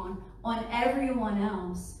blame on everyone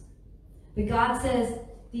else. But God says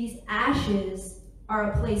these ashes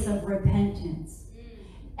are a place of repentance.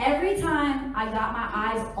 Every time I got my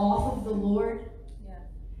eyes off of the Lord,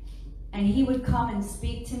 and he would come and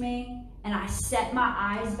speak to me, and I set my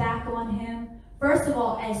eyes back on him. First of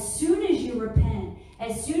all, as soon as you repent,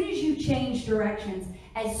 as soon as you change directions,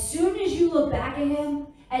 as soon as you look back at him,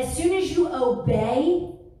 as soon as you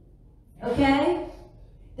obey, okay,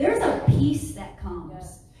 there's a peace that comes.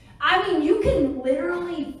 Yes. I mean, you can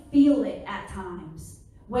literally feel it at times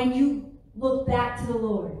when you look back to the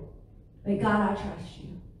Lord. Wait, God, I trust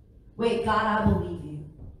you. Wait, God, I believe you.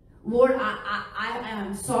 Lord, I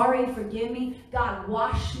am sorry, forgive me. God,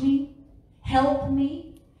 wash me, help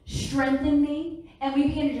me, strengthen me. And we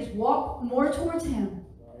begin to just walk more towards him.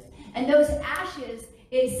 And those ashes,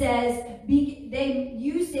 it says, they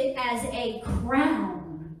used it as a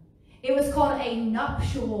crown. It was called a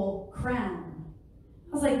nuptial crown.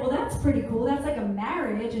 I was like, well, that's pretty cool. That's like a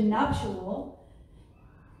marriage, a nuptial.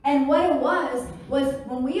 And what it was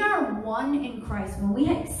when we are one in Christ, when we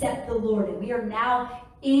accept the Lord, and we are now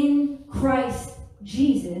in Christ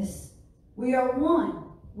Jesus, we are one.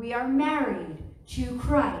 We are married to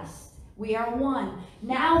Christ. We are one.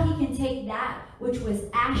 Now he can take that which was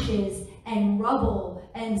ashes and rubble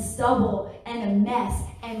and stubble and a mess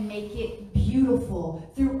and make it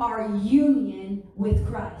beautiful through our union with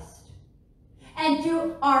Christ. And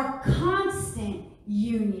through our constant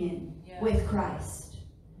union with Christ.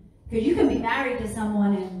 Because you can be married to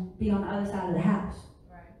someone and be on the other side of the house.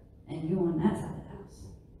 Right. And you on that side of the house.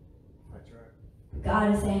 That's right.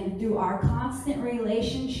 God is saying through our constant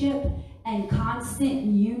relationship and constant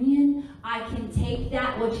union, I can take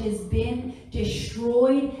that which has been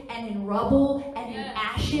destroyed and in rubble and in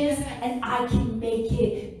ashes, and I can make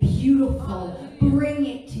it beautiful. Bring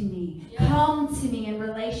it to me. Come to me in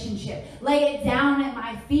relationship. Lay it down at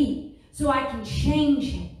my feet so I can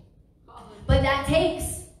change it. But that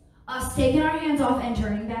takes us taking our hands off and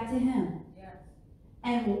turning back to him.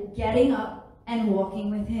 And getting up and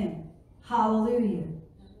walking with him. Hallelujah.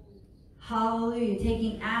 Hallelujah.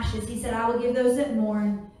 Taking ashes. He said, I will give those that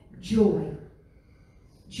mourn joy.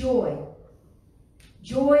 Joy.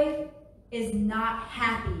 Joy is not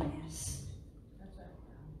happiness.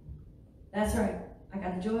 That's right. I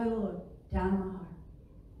got the joy of the Lord down in my heart.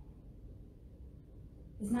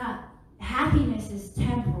 It's not. Happiness is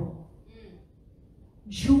temporal.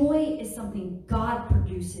 Joy is something God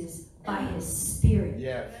produces by his Spirit.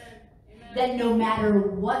 Yes. That no matter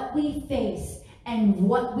what we face and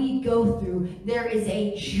what we go through, there is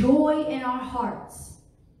a joy in our hearts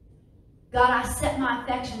God, I set my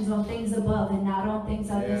affections on things above and not on things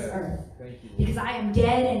of this earth. Thank you. Because I am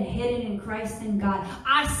dead and hidden in Christ in God.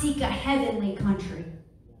 I seek a heavenly country.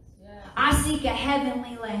 I seek a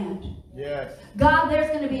heavenly land. Yes. God, there's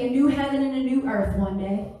going to be a new heaven and a new earth one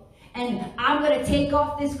day. And I'm going to take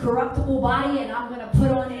off this corruptible body and I'm going to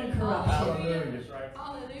put on incorruption. Hallelujah.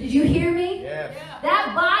 Did you hear me? Yes.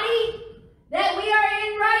 That body that we are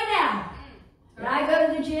in right now. When I go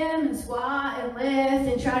to the gym and squat and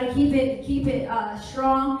lift and try to keep it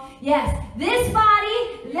strong. Yes, this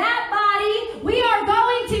body, that body, we are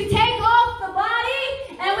going to take off the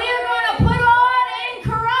body and we are going to put on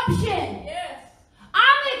incorruption. Yes.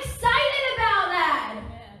 I'm excited about that.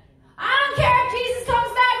 I don't care if Jesus comes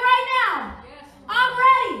back right now. Yes. I'm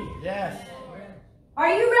ready. Yes. Are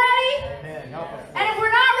you ready? Amen. Help us. And if we're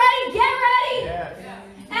not ready, get ready. Yes.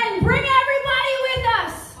 And bring everybody with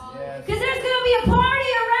us. Yes. Because there's going to be a party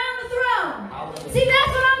around the throne. Hallelujah. See,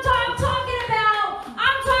 that's what I'm talking about.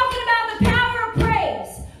 I'm talking about the power of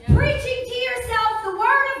praise. Preaching to yourself the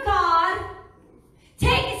word of God.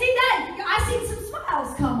 See that? I see some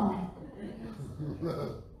smiles come on.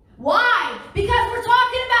 Why? Because we're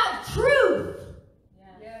talking about truth.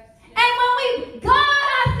 Yes. And when God,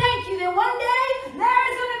 I thank you that one day there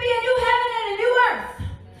is going to be a new heaven and a new earth.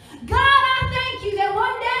 God, I thank you that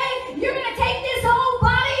one day you're going to take this old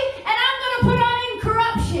body and I'm going to put on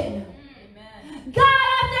incorruption. Amen. God,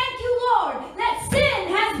 I thank you, Lord, that sin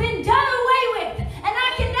has been done away with and I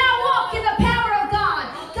can now walk in the power of God.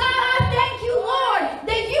 God, I thank you, Lord,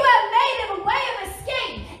 that you have made a way of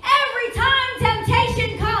escape every time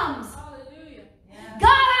temptation comes. Hallelujah.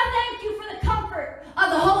 God, I thank you for the comfort of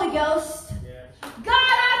the Holy Ghost. Yes.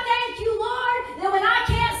 God, I thank you, Lord, that when I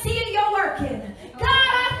can't see it, you're working.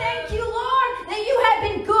 God, I thank you, Lord, that you have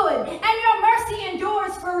been good and your mercy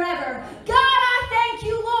endures forever. God, I thank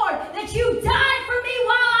you, Lord, that you died for me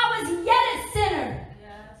while I was yet a sinner.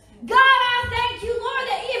 God, I thank you, Lord,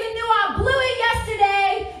 that even though I blew it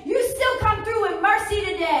yesterday, you still come through with mercy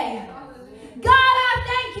today. God, I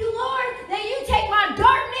thank you, Lord, that you take my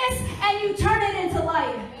darkness and you turn it into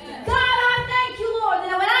light. God, I thank you, Lord,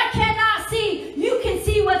 that when I cannot see, you can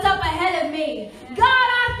see what's up ahead of me. God,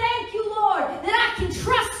 I thank you, Lord, that I can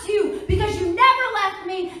trust you because you never left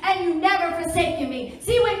me and you never forsaken me.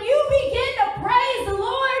 See, when you begin to praise the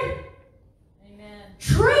Lord, Amen.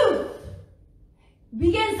 truth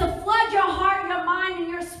begins to flood your heart, your mind, and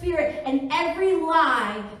your spirit, and every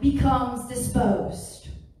lie becomes disposed.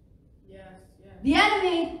 Yes. Yes. The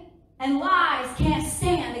enemy and lies can't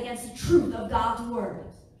stand against the truth of God's word.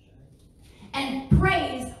 And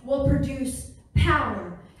praise will produce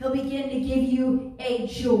power. He'll begin to give you a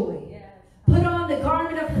joy. Yes. Put on the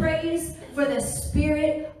garment of praise for the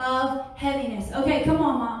spirit of heaviness. Okay, come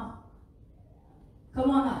on, Mom. Come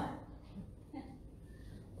on up.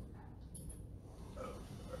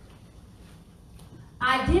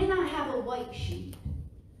 I did not have a white sheet,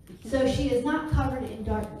 so she is not covered in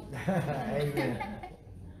darkness. Amen.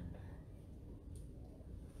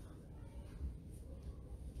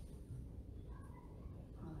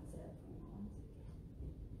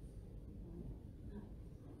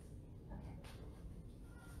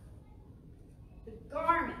 The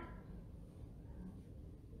garment.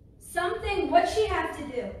 What she had to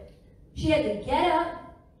do? She had to get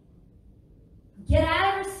up, get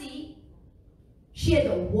out of her seat. She had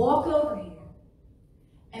to walk over here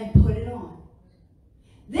and put it on.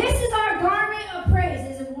 This is our garment of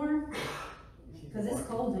praise. Is it warm? Because it's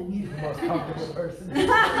cold in here. The most comfortable person.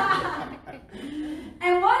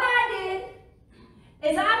 And what I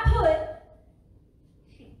did is I put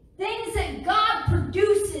things that God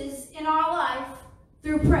produces in our life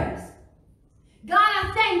through praise. God,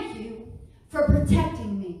 I thank you for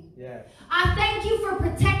protecting me. Yes. I thank you for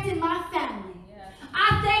protecting my family. Yes.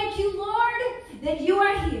 I thank you, Lord, that you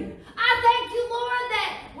are here. I thank you, Lord,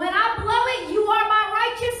 that when I blow it, you are my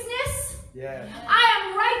righteousness. Yes. I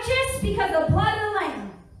am righteous because of the blood of the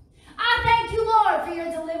Lamb. I thank you, Lord, for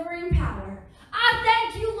your delivering power. I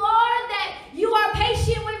thank you, Lord, that you are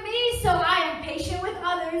patient with me, so I am patient with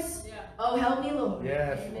others. Yeah. Oh, help me, Lord.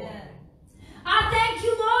 Yes. Amen. I thank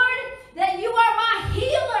you, Lord, that you are my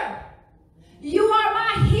healer. You are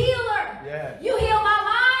my healer. Yes. You heal my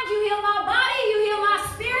mind, you heal my body, you heal my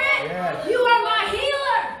spirit. Yes. You are my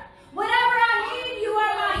healer. Whatever I need, you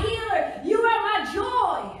are my healer. You are my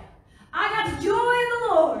joy. I got the joy of the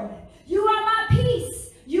Lord. You are my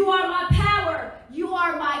peace. You are my power. You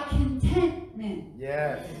are my contentment.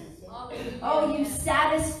 Yes. Hallelujah. Oh, you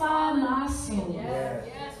satisfy my soul. Yes.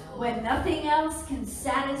 Yes. When nothing else can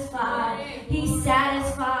satisfy, he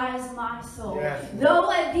satisfies my soul. Yes.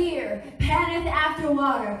 Though a deer panteth after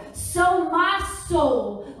water, so my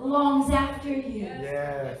soul longs after you.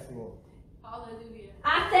 Yes, Lord. Hallelujah.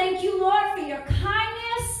 I thank you, Lord, for your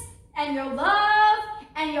kindness and your love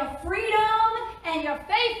and your freedom and your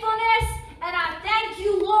faithfulness. And I thank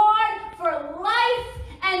you, Lord, for life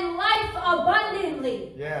and life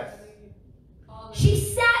abundantly. Yes. She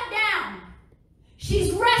sat down.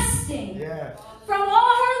 She's resting Yes. from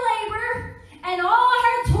all her labor and all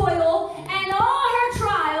her toil and all her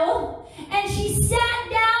trial. And she sat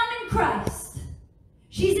down in Christ.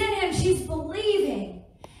 She's in him. She's believing.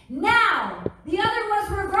 Now, the other was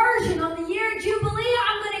reversion on the year of Jubilee.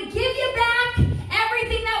 I'm going to give you back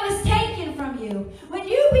everything that was taken from you. When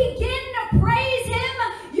you begin to praise him,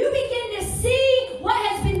 you begin to see what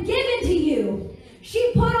has been given to you.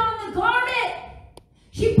 She put on the garment.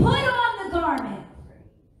 She put on the garment.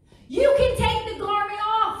 You can take the garment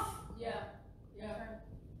off. Yeah. Yeah.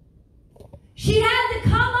 She had to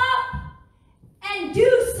come up and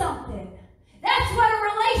do something. That's what a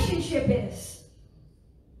relationship is.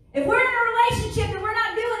 If we're in a relationship and we're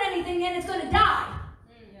not doing anything, then it's going to die.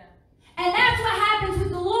 Yeah. And that's what happens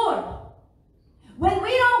with the Lord. When we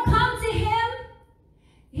don't come to him,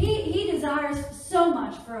 he desires so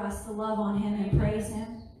much for us to love on him and praise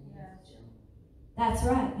him. That's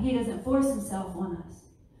right. He doesn't force himself on us.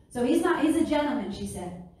 So he's a gentleman, she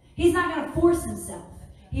said. He's not going to force himself.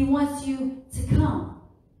 He wants you to come.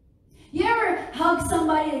 You ever hug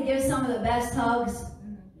somebody that gives some of the best hugs?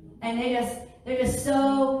 And they're just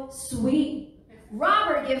so sweet.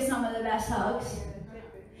 Robert gives some of the best hugs.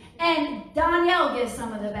 And Danielle gives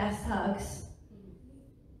some of the best hugs.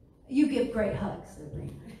 You give great hugs,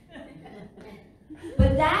 Sabrina.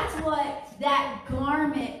 But that's what that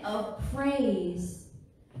garment of praise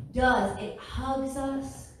does. It hugs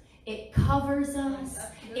us. It covers us.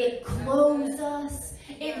 It clothes us.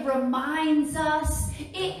 It reminds us.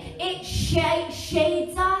 It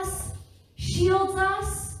shades us, shields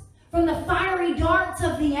us from the fiery darts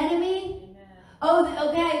of the enemy. Oh,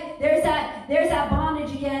 okay, there's that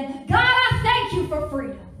bondage again. God, I thank you for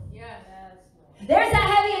freedom. There's that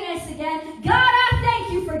heaviness again. God, I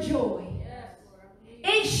thank you for joy.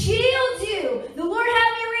 It shields you. The Lord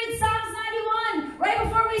had me read Psalms 91 right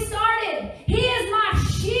before we started. He is my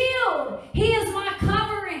shield. He is my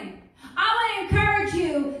covering. I want to encourage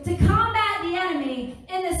you to combat the enemy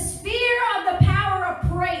in the sphere of the power of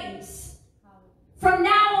praise. From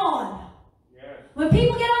now on. When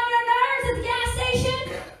people get on your nerves at the gas station,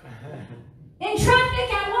 in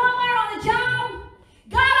traffic, at Walmart, on the job,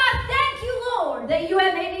 God, I thank you, Lord, that you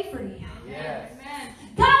have made me free. Yes.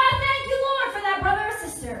 God, I thank you, Lord, for that brother or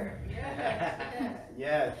sister.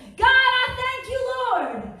 Yes. God, I thank you,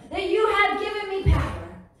 Lord, that you have given me power.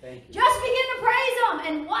 Thank you. Just begin to praise him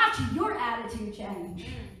and watch your attitude change.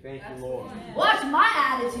 Thank you, Lord. Watch my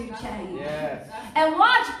attitude change. Yes. And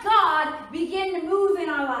watch God begin to move in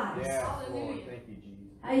our lives. Yes, Lord. Thank you,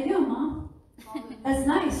 Jesus. How you doing, Mom? That's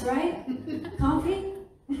nice, right? Comfy?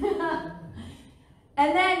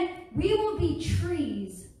 And then we will be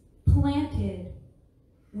trees planted,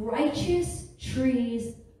 righteous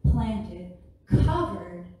trees planted,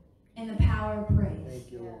 covered in the power of praise.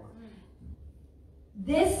 Thank you, Lord.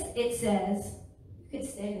 This, it says, you could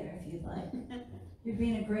stay there if you'd like. You're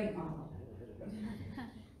being a great model.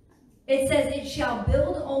 It says, it shall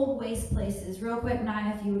build old waste places. Real quick,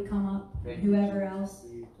 Naya, if you would come up, and whoever else.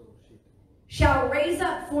 Shall raise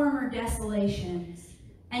up former desolations,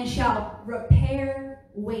 and shall repair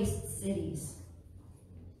waste cities.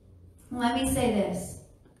 Let me say this.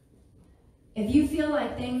 If you feel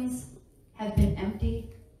like things have been empty,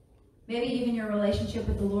 maybe even your relationship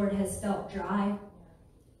with the Lord has felt dry,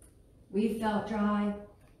 we've felt dry,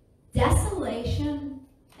 desolation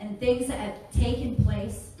and things that have taken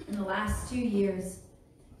place in the last 2 years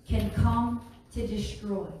can come to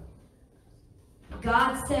destroy.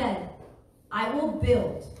 God said, I will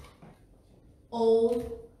build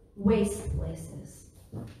old waste places.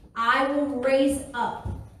 I will raise up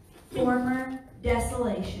former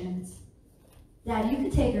desolations. Dad, you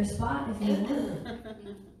could take her spot if you want.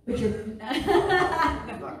 But you're...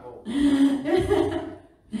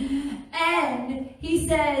 And he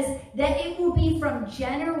says that it will be from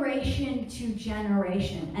generation to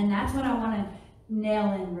generation. And that's what I want to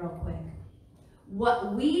nail in real quick.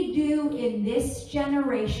 What we do in this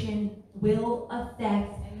generation will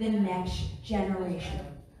affect the next generation.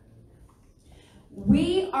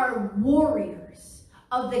 We are warriors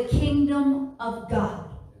of the kingdom of God.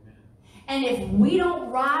 And if we don't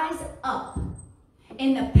rise up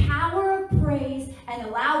in the power of praise and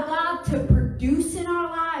allow God to produce in our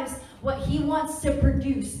lives what he wants to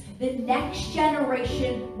produce, the next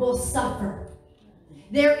generation will suffer.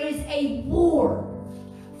 There is a war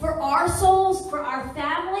for our souls, for our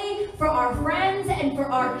family, for our friends, and for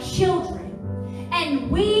our children.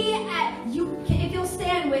 And if you'll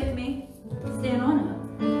stand with me, stand on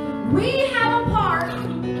up. We have a part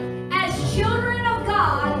as children of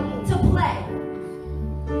God to play.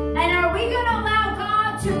 And are we going to allow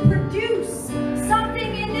God to produce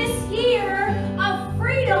something in this year of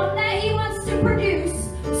freedom that He wants to produce,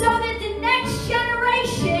 so that the next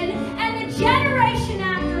generation and the generation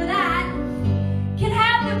after that can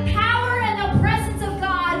have the power and the presence of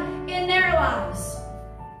God in their lives?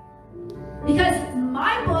 Because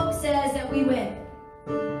my book says that we win.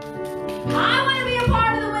 I want to be a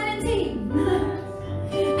part of the winning team.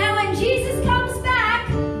 And when Jesus comes back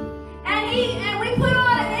and we put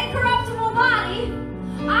on an incorruptible body,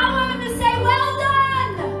 I want Him to say, "Well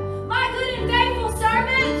done, my good and faithful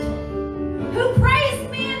servant, who praised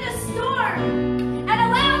me in the storm and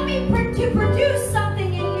allowed me to produce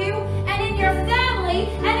something in you and in your family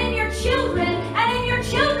and in your children and in your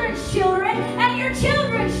children's children and your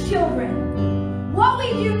children's children." What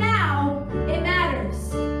we do now, it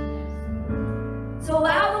matters. So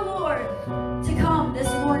allow the Lord to come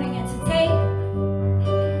this morning and to take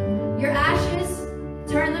your ashes,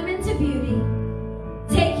 turn them into beauty.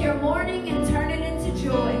 Take your mourning and turn it into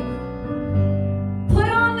joy. Put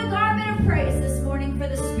on the garment of praise this morning for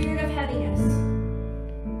the spirit of heaviness.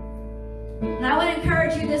 And I would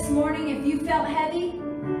encourage you this morning, if you felt heavy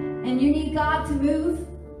and you need God to move,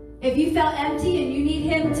 if you felt empty and you need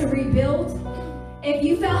Him to rebuild, if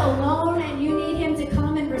you felt alone and you need Him to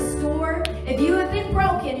come and restore, if you have been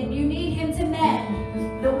broken and you need Him to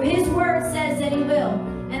mend, His word says that He will.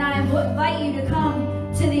 And I invite you to come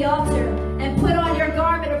to the altar and put on your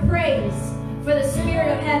garment of praise for the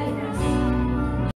spirit of heaviness.